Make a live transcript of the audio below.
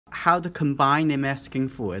how to combine the masking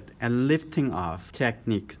fluid and lifting off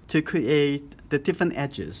technique to create the different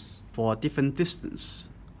edges for different distance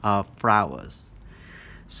of flowers.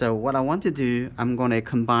 So what I want to do, I'm going to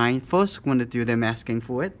combine, first I'm going to do the masking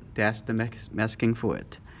fluid. That's the masking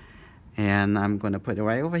fluid. And I'm going to put it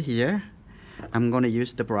right over here. I'm going to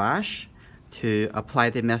use the brush to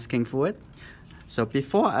apply the masking fluid. So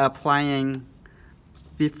before I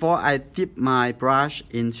dip my brush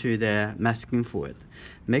into the masking fluid,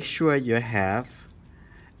 make sure you have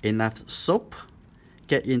enough soap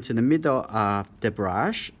get into the middle of the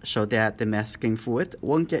brush so that the masking fluid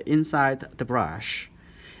won't get inside the brush.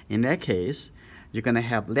 In that case, you're going to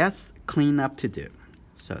have less cleanup to do.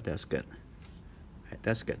 So that's good. Right,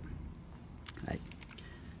 that's good. Right.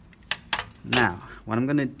 Now, what I'm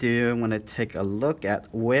going to do, I'm going to take a look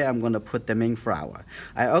at where I'm going to put the main flower.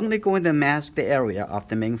 I'm only going to mask the area of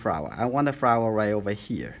the main flower. I want the flower right over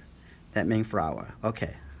here, that main flower.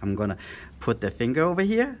 Okay, I'm going to put the finger over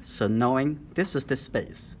here, so knowing this is the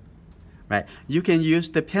space. Right? You can use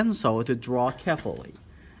the pencil to draw carefully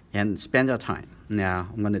and spend your time. Now,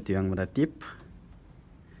 I'm going to dip.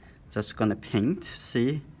 Just going to paint,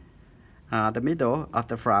 see, the middle of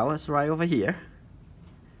the flowers right over here.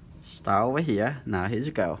 Start over here. Now here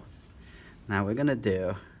you go. Now we're gonna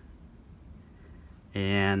do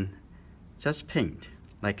and just paint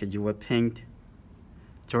like you would paint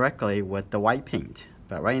directly with the white paint.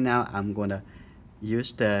 But right now I'm gonna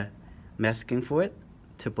use the masking fluid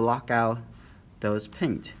to block out those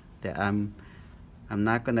paint that I'm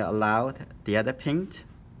not gonna allow the other paint,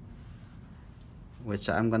 which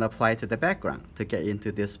I'm gonna apply to the background to get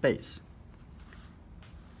into this space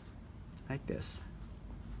like this.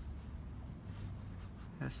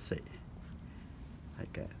 Let's see.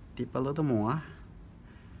 Like dip a little more.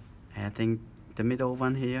 Adding the middle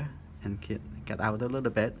one here and get out a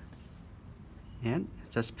little bit. And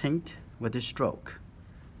just paint with a stroke.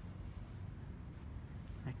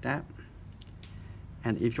 Like that.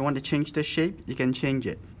 And if you want to change the shape, you can change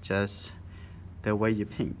it just the way you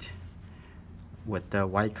paint with the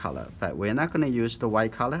white color. But we're not going to use the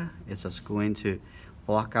white color. It's just going to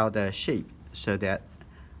block out the shape so that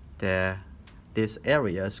this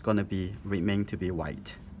area is going to remain to be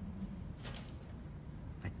white,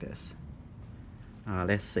 like this.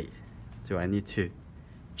 Let's see. Do I need to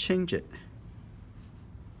change it?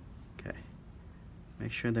 Okay.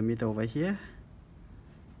 Make sure the middle over here.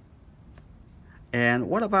 And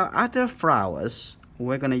what about other flowers?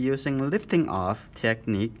 We're going to using lifting off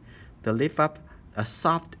technique to lift up a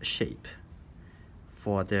soft shape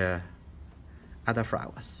for the other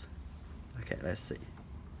flowers. Okay, let's see.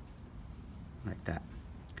 Like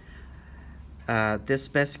that.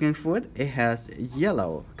 This masking fluid, it has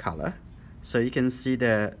yellow color, so you can see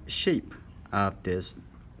the shape of this,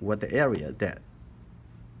 what the area that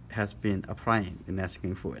has been applying the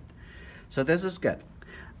masking fluid. So this is good.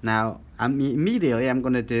 Now immediately I'm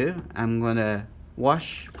going to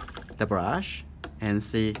wash the brush and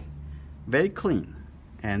see very clean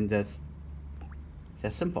and just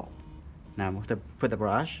simple. Now I'm going to put the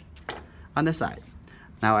brush on the side.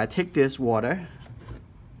 Now I take this water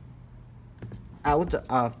out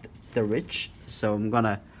of the ridge, so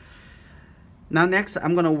next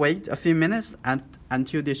I'm gonna wait a few minutes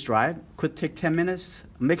until this dry. Could take 10 minutes.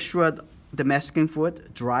 Make sure the masking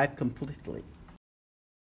fluid dry completely.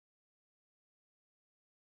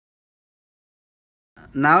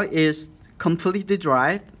 Now it's completely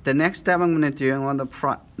dry. The next step I'm gonna do, I'm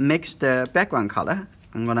gonna mix the background color.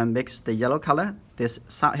 I'm gonna mix the yellow color.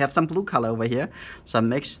 Have some blue color over here, so I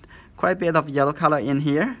mixed quite a bit of yellow color in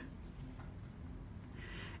here.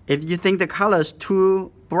 If you think the color is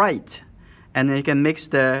too bright, and then you can mix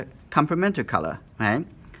the complementary color, right?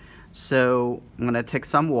 So I'm gonna take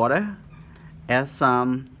some water, add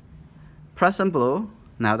some Prussian blue.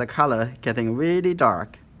 Now the color getting really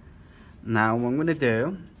dark. Now what I'm gonna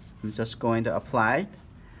do, I'm just going to apply,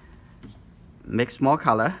 mix more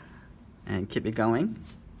color, and keep it going.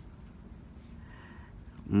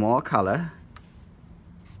 More color.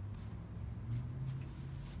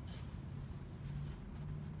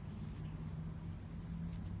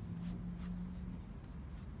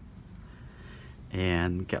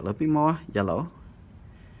 And get a little bit more yellow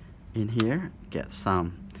in here. Get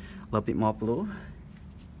a little bit more blue.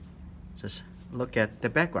 Just look at the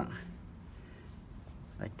background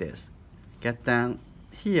like this. Get down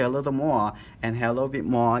here a little more and have a little bit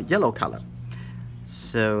more yellow color.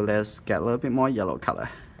 So let's get a little bit more yellow color.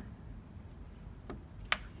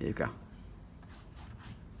 Here you go.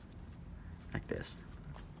 Like this.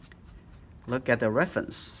 Look at the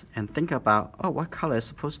reference and think about, oh, what color is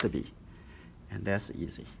supposed to be? And that's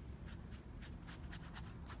easy.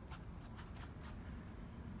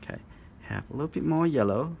 a little bit more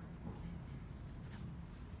yellow.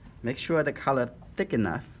 Make sure the color thick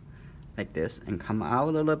enough, like this, and come out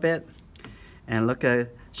a little bit. And look at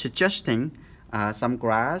suggesting some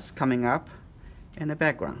grass coming up in the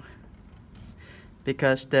background.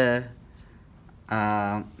 Because the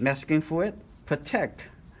masking fluid protect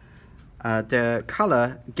the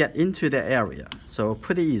color get into the area, so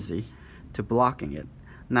pretty easy to blocking it.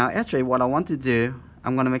 Now actually what I want to do,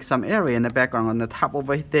 I'm going to make some area in the background on the top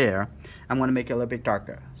over there. I'm going to make it a little bit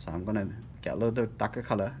darker, so I'm going to get a little bit darker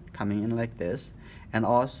color coming in like this, and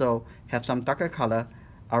also have some darker color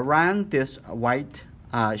around this white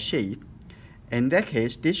shape. In that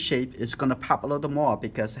case, this shape is going to pop a little more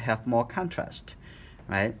because it have more contrast,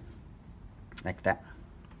 right? Like that.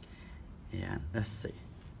 Yeah, let's see.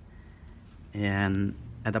 And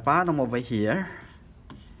at the bottom over here,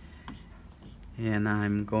 and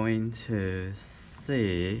I'm going to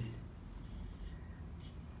see,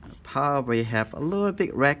 probably have a little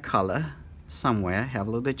bit red color somewhere, have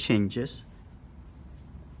a little changes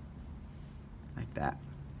like that,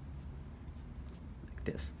 like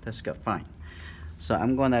this. That's good, fine. So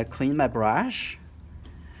I'm gonna clean my brush.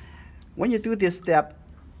 When you do this step,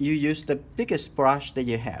 you use the biggest brush that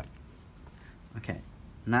you have, okay,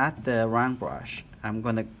 not the round brush. I'm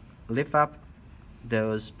gonna lift up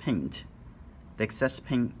those paint, the excess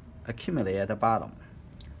paint accumulate at the bottom.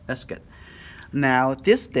 That's good. Now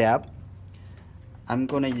this step, I'm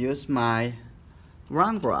gonna use my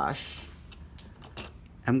round brush.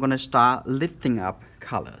 I'm gonna start lifting up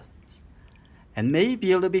colors, and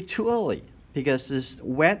maybe a little bit too early because it's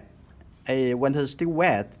wet. When it's still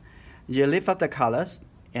wet, you lift up the colors,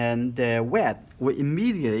 and the wet will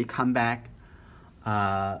immediately come back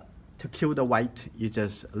to kill the white you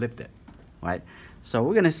just lifted, right? So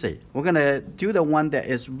we're gonna see. We're gonna do the one that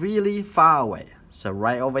is really far away. So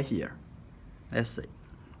right over here. Let's see.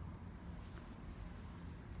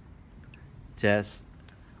 Just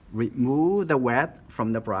remove the wet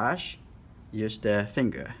from the brush. Use the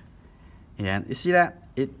finger, and you see that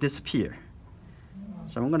it disappears.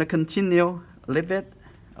 So I'm gonna continue lift it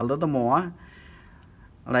a little more.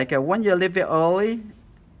 Like when you lift it early,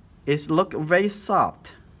 it look very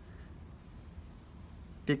soft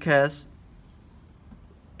because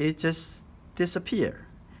it just disappear.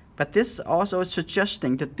 But this also is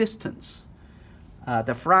suggesting the distance,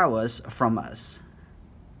 the flowers from us,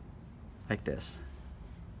 like this.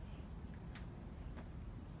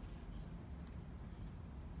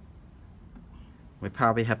 We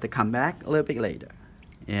probably have to come back a little bit later.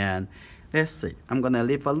 And let's see, I'm gonna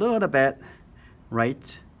leave a little bit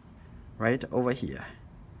right over here.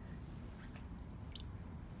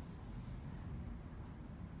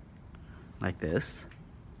 Like this.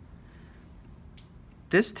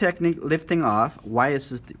 This technique, lifting off, while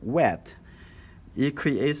it's wet, it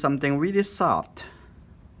creates something really soft.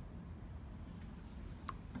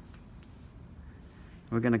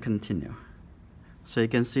 We're gonna continue. So you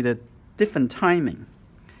can see the different timing.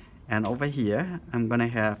 And over here, I'm gonna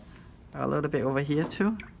have a little bit over here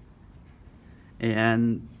too.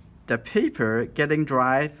 And the paper getting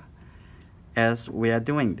dry as we are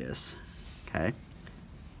doing this, okay?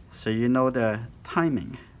 So you know the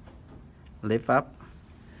timing. Lift up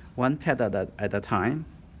one petal at a time,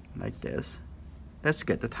 like this. That's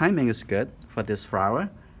good. The timing is good for this flower.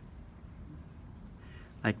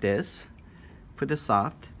 Like this. Pretty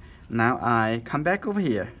soft. Now I come back over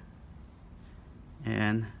here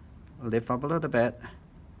and lift up a little bit.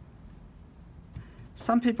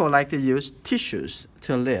 Some people like to use tissues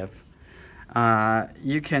to lift.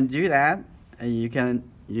 You can do that. You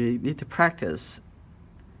need to practice.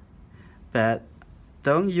 But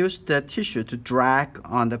don't use the tissue to drag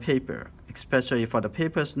on the paper, especially for the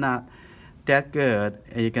paper is not that good,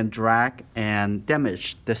 and you can drag and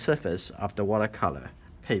damage the surface of the watercolor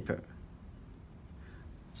paper.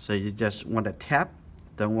 So you just want to tap,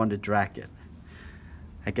 don't want to drag it.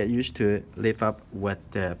 I get used to lift up with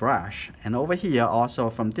the brush, and over here also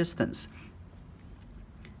from distance.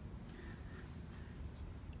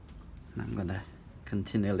 And I'm gonna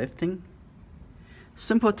continue lifting.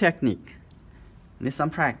 Simple technique. Need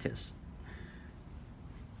some practice.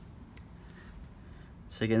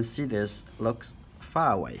 So you can see this looks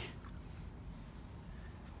far away.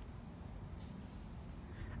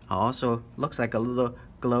 Also looks like a little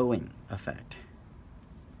glowing effect.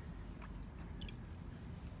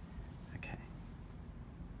 Okay.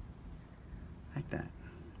 Like that.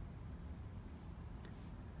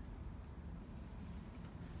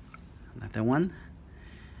 Another one.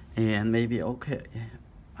 And maybe okay.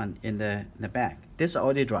 In the back. This is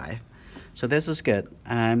already dry, so this is good.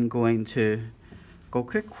 I'm going to go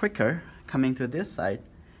quicker coming to this side.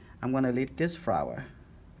 I'm going to leave this flower.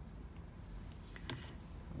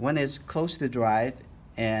 When it's close to dry,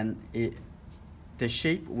 and the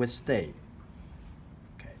shape will stay.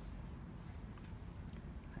 Okay,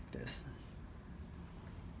 like this.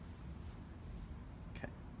 Okay,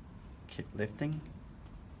 keep lifting.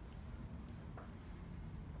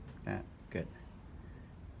 That good.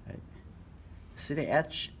 Right. See, the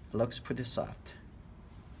edge looks pretty soft,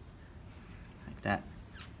 like that.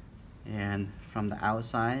 And from the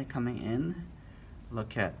outside coming in,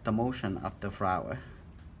 look at the motion of the flower.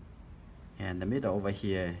 And the middle over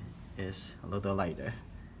here is a little lighter,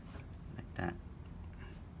 like that.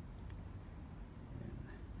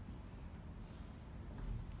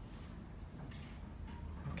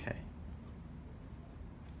 Okay,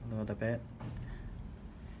 a little bit.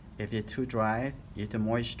 If it's too dry, you have to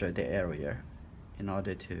moisture the area in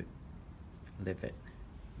order to lift it.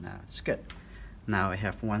 Now it's good. Now I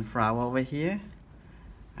have one flower over here.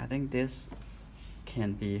 I think this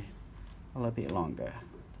can be a little bit longer.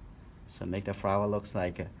 So make the flower looks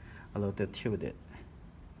like a little tilted.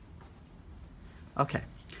 Okay,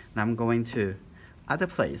 now I'm going to other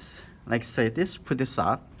place. Like say this pretty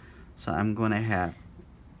soft, so I'm gonna have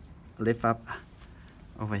lift up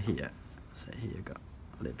over here. So here you go,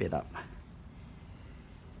 lift it up.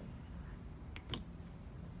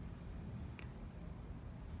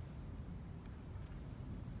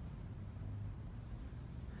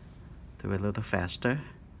 Do it a little faster.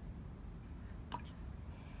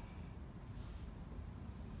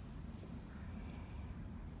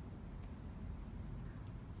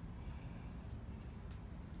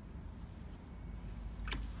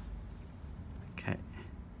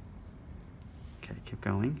 Keep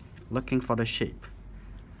going. Looking for the shape.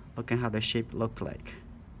 Looking how the shape look like.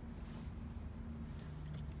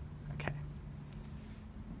 Okay.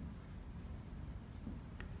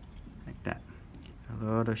 Like that. A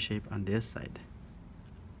little shape on this side.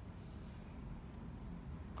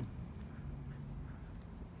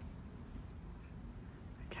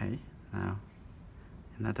 Okay, now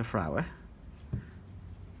another flower.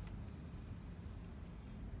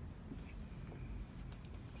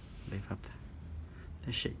 Lift up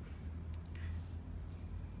the shape.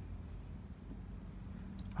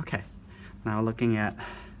 Okay, now looking at,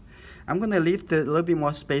 I'm going to leave the little bit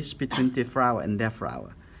more space between the flower and that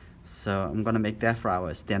flower. So I'm going to make that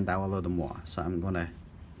flower stand out a little more. So I'm going to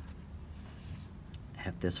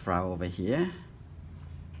have this flower over here.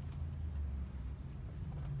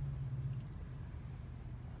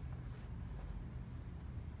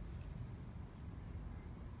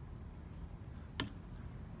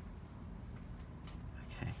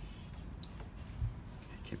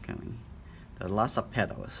 Keep going. There are lots of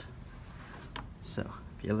petals, so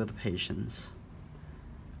be a little patient,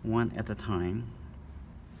 one at a time.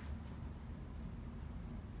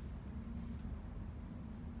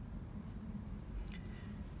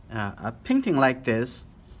 A painting like this,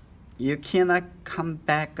 you cannot come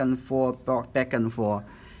back and forth,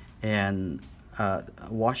 and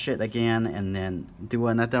wash it again and then do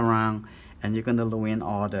another round, and you're gonna ruin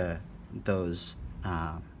all those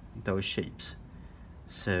shapes.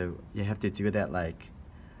 So you have to do that like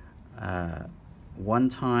one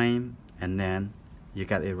time, and then you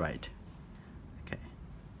got it right. Okay.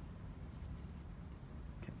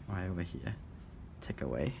 Okay, right over here. Take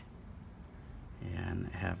away, and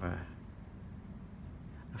have a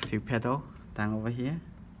few petals down over here.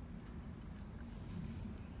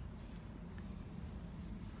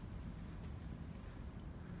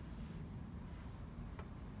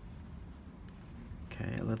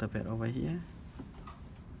 Okay, a little bit over here.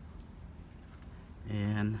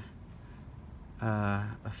 And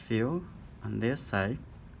a few on this side.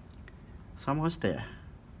 It's almost there.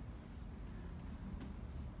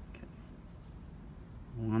 Okay.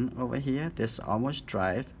 One over here. This almost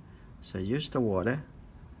dry, so use the water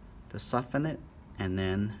to soften it and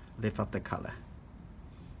then lift up the color.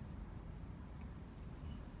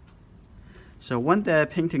 So when the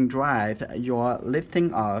painting dries, your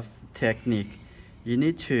lifting off technique, you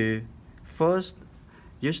need to first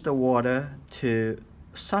use the water to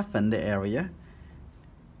soften the area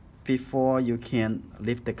before you can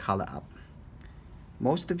lift the color up.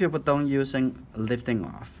 Most people don't use lifting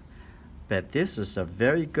off, but this is a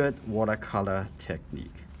very good watercolor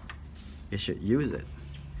technique. You should use it.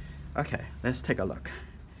 Okay, let's take a look.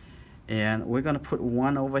 And we're gonna put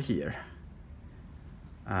one over here,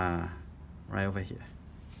 right over here.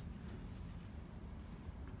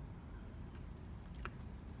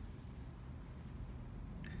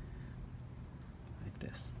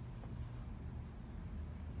 This.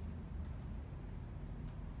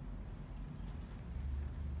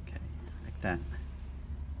 Okay, like that.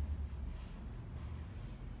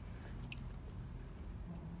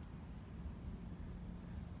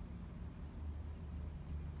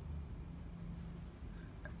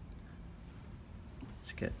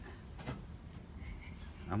 good.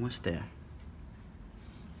 Almost there.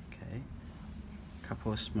 Okay.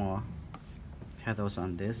 Couple small petals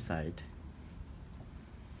on this side.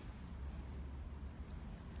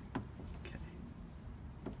 Okay.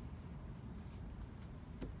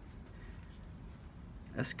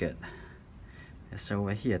 That's good. It's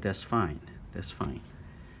over here. That's fine. That's fine.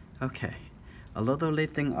 Okay. A little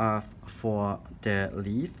lifting off for the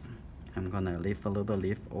leaf. I'm gonna leave a little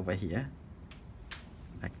leaf over here.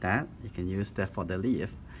 Like that. You can use that for the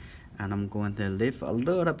leaf. And I'm going to lift a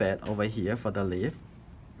little bit over here for the leaf.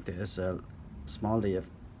 There's a small leaf.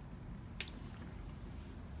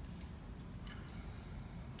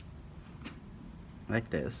 Like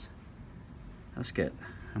this. That's good.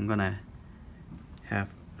 I'm gonna have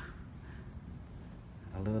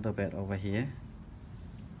a little bit over here.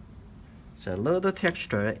 So a little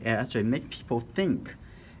texture actually make people think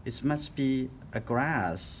it must be a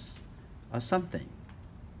grass or something.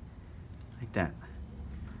 Like that.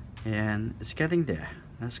 And it's getting there.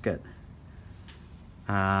 That's good.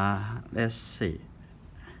 Let's see.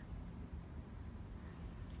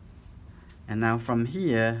 And now from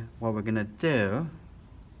here, what we're gonna do,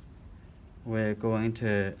 we're going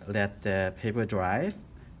to let the paper dry,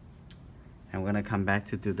 and we're gonna come back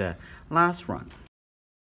to do the last one.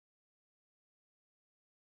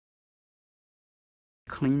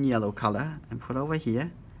 Clean yellow color and put over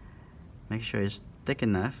here. Make sure it's thick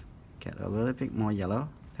enough. Get a little bit more yellow.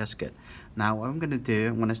 That's good. Now what I'm gonna do,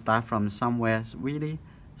 I'm gonna start from somewhere really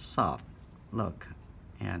soft. Look,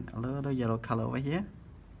 and a little yellow color over here.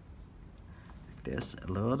 Like this,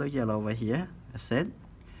 a little yellow over here. That's it.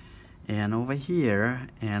 And over here,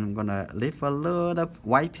 and I'm gonna leave a little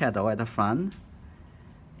white petal at the front.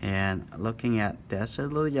 And looking at that's a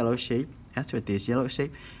little yellow shape. Actually, this yellow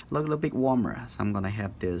shape look a little bit warmer. So I'm gonna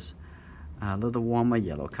have this little warmer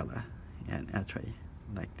yellow color, and actually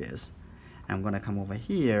like this. I'm gonna come over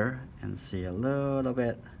here and see a little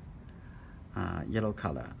bit yellow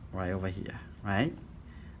color right over here, right?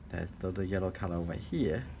 That little yellow color over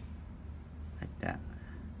here, like that.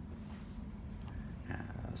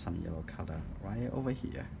 Some yellow color right over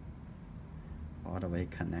here, all the way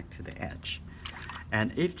connect to the edge.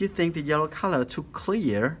 And if you think the yellow color too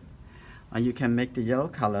clear, you can make the yellow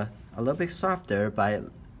color a little bit softer by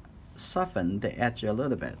soften the edge a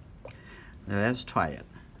little bit. Let's try it.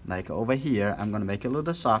 Like over here, I'm gonna make it a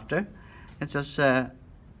little softer and just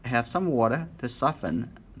have some water to soften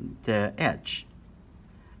the edge.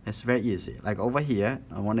 It's very easy. Like over here,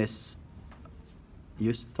 I want to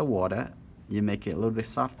use the water. You make it a little bit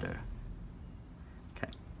softer.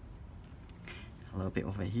 Okay. A little bit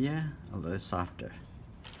over here, a little softer.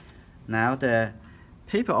 Now the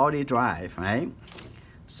paper already dry, right?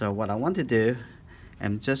 So what I want to do,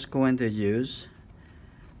 I'm just going to use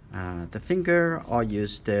the finger or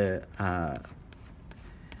use the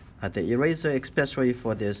eraser, especially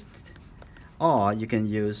for this, or you can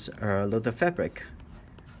use a little fabric,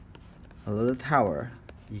 a little towel.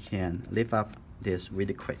 You can lift up this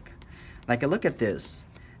really quick. Like look at this,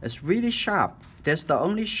 it's really sharp. That's the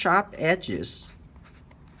only sharp edges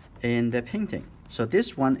in the painting. So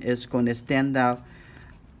this one is going to stand out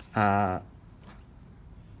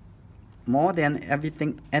more than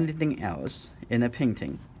anything else in a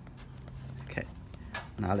painting. Okay,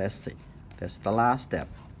 now let's see. That's the last step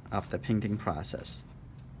of the painting process.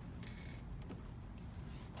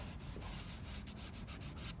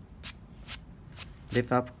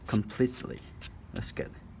 Lift up completely. That's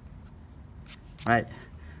good. Right,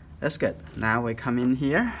 that's good. Now we come in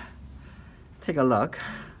here. Take a look.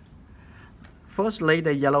 First, lay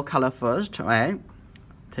the yellow color first, right?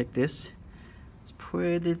 Take this. It's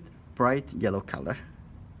pretty bright yellow color.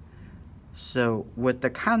 So with the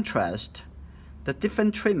contrast, the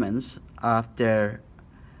different treatments of their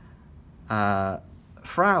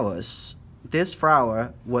flowers, this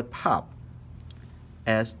flower would pop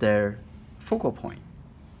as their focal point,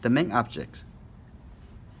 the main object.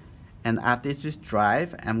 And after this dry,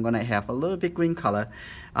 I'm gonna have a little bit green color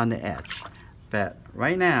on the edge. But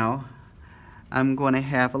right now, I'm gonna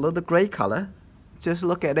have a little gray color. Just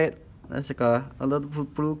look at it. That's like a little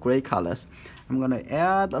blue gray colors. I'm gonna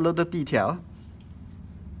add a little detail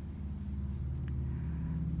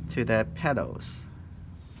to the petals.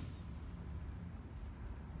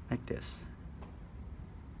 Like this.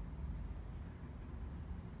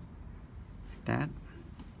 Like that.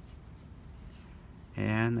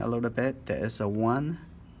 And a little bit, there is a one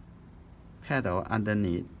petal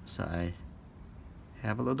underneath, so I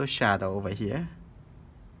have a little shadow over here,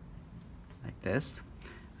 like this.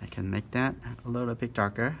 I can make that a little bit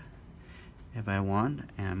darker if I want,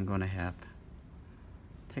 and I'm gonna have,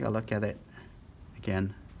 take a look at it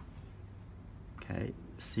again, okay,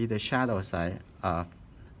 see the shadow side of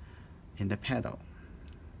in the petal.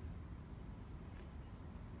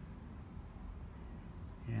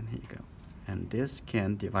 And here you go. And this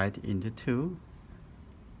can divide into two,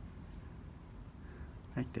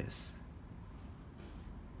 like this.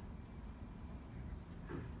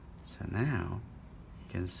 So now you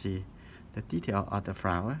can see the detail of the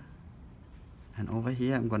flower. And over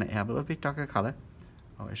here I'm going to add a little bit darker color.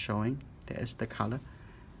 Always showing there's the color.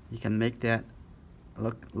 You can make that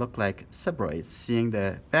look like separate, seeing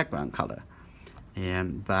the background color.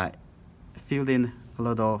 And by filling a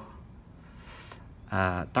little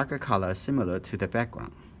darker color similar to the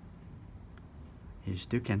background, you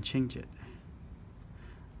still can change it.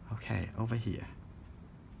 Okay, over here.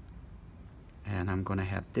 And I'm gonna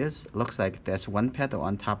have this. Looks like there's one petal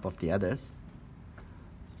on top of the others.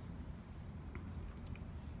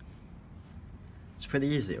 It's pretty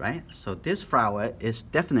easy, right? So this flower is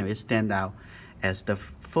definitely stand out as the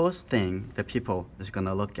first thing the people is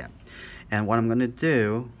gonna look at. And what I'm gonna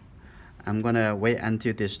do, I'm gonna wait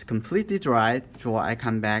until this completely dry before I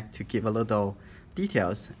come back to give a little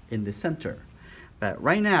details in the center. But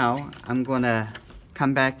right now, I'm gonna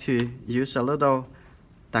come back to use a little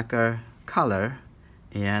darker color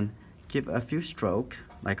and give a few strokes,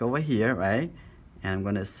 like over here, right? And I'm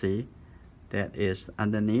gonna see that is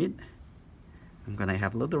underneath. I'm gonna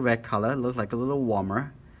have a little red color, look like a little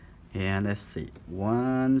warmer. And let's see,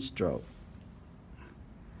 one stroke,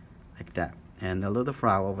 like that. And a little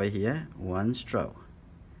flower over here, one stroke.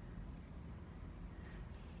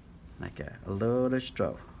 Like a little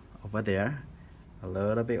stroke over there, a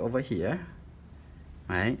little bit over here,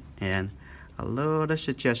 right? And a little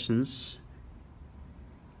suggestions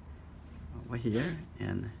over here,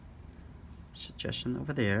 and suggestion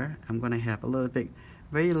over there. I'm gonna have a little bit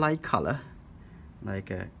very light color, like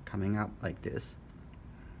coming up like this.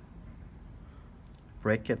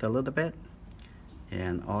 Break it a little bit,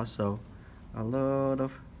 and also a lot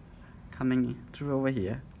of coming through over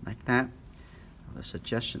here, like that. The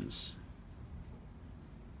suggestions.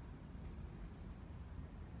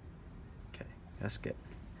 Okay, that's good.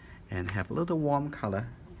 And have a little warm color,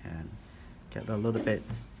 and get a little bit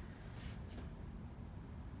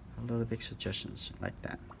suggestions like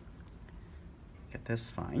that. Okay, that's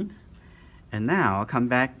fine. And now I'll come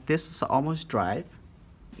back. This is almost dry.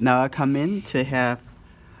 Now I come in to have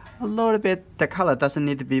a little bit. The color doesn't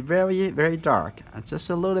need to be very dark. Just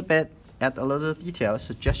a little bit. Add a little detail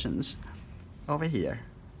suggestions over here.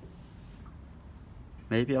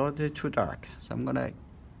 Maybe a little too dark. So I'm gonna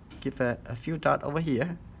give a few dots over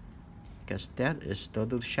here, because that is the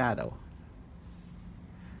little shadow.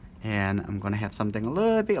 And I'm gonna have something a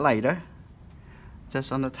little bit lighter,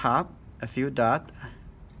 just on the top, a few dots.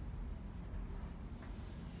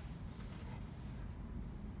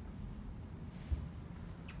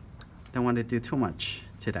 Don't want to do too much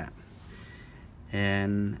to that.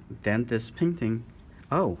 And then this painting,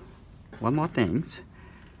 oh, one more thing.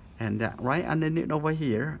 And that right underneath over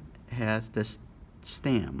here has this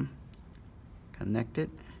stem connected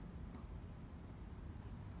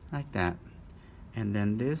like that. And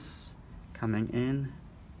then this coming in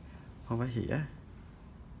over here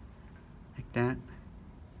like that.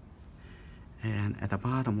 And at the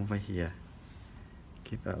bottom over here,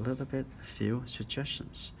 give a little bit, few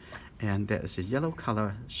suggestions. And there's a yellow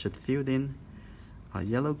color should fill in, a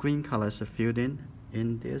yellow green color should fill in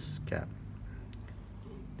this gap.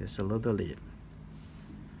 There's a little leaf.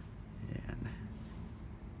 And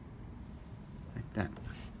like that.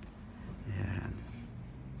 And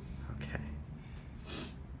okay.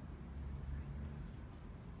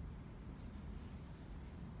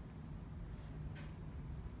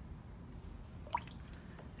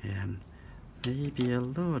 And maybe a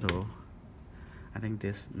little, I think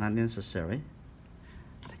this not necessary.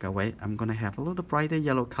 Take away. I'm gonna have a little brighter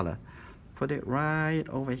yellow color. Put it right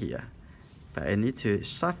over here. But I need to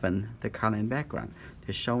soften the color in background.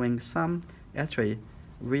 They're showing some actually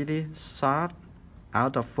really soft,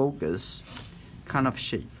 out of focus kind of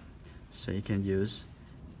shape. So you can use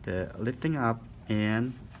the lifting up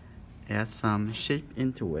and add some shape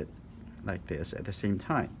into it like this at the same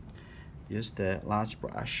time. Use the large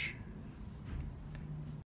brush.